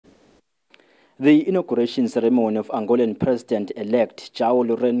The inauguration ceremony of Angolan President-elect Joao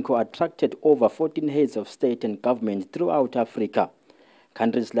Lourenco attracted over 14 heads of state and government throughout Africa.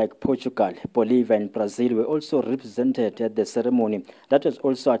 Countries like Portugal, Bolivia and Brazil were also represented at the ceremony that was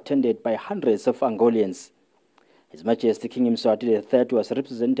also attended by hundreds of Angolans. His Majesty King Eswatini III was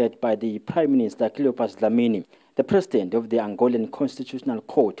represented by the Prime Minister Cleopas Dlamini. The President of the Angolan Constitutional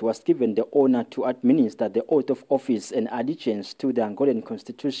Court was given the honor to administer the oath of office and allegiance to the Angolan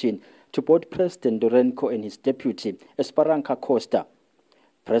Constitution to both President Lourenco and his deputy, Esperança Costa.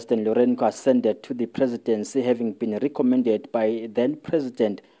 President Lourenco ascended to the presidency, having been recommended by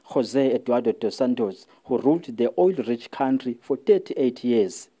then-President José Eduardo dos Santos, who ruled the oil-rich country for 38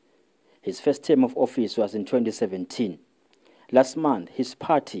 years. His first term of office was in 2017. Last month, his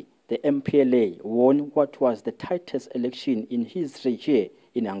party, the MPLA, won what was the tightest election in history here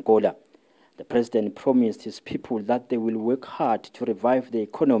in Angola. The president promised his people that they will work hard to revive the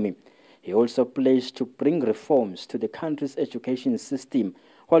economy. He also pledged to bring reforms to the country's education system,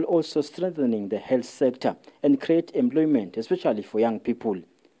 while also strengthening the health sector and create employment, especially for young people.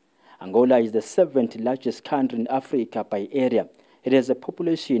 Angola is the 7th largest country in Africa by area. It has a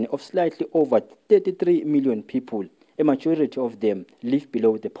population of slightly over 33 million people. A majority of them live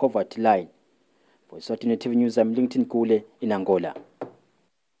below the poverty line. For Eswatini TV News, I'm LinkedIn Kule in Angola.